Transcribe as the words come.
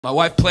My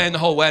wife planned the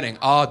whole wedding.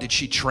 Oh, did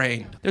she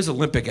train? There's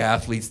Olympic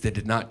athletes that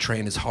did not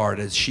train as hard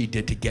as she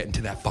did to get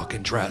into that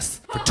fucking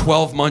dress. For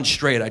 12 months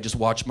straight, I just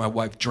watched my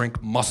wife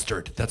drink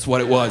mustard. That's what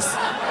it was.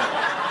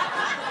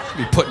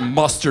 Be putting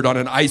mustard on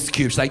an ice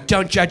cube. She's like,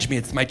 don't judge me,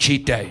 it's my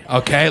cheat day,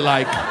 okay?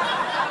 Like,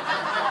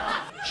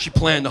 she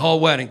planned the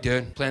whole wedding,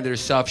 dude. Planned it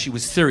herself. She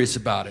was serious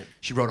about it.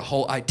 She wrote a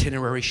whole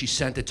itinerary. She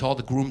sent it to all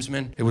the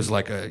groomsmen. It was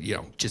like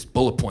just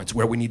bullet points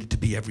where we needed to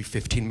be every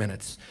 15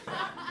 minutes.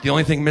 The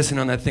only thing missing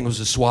on that thing was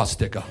a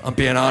swastika. I'm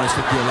being honest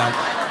with you. Like,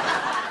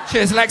 she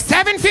was like,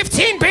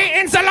 7:15, be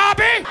in the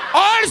lobby.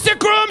 All the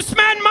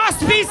groomsmen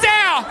must be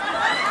there.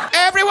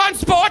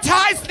 Everyone's bow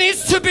ties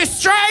needs to be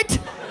straight.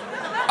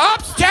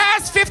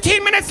 Upstairs,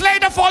 15 minutes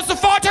later for the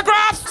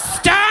photographs.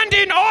 Stand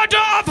in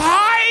order of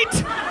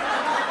height.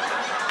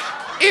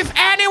 If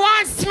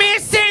anyone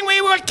smells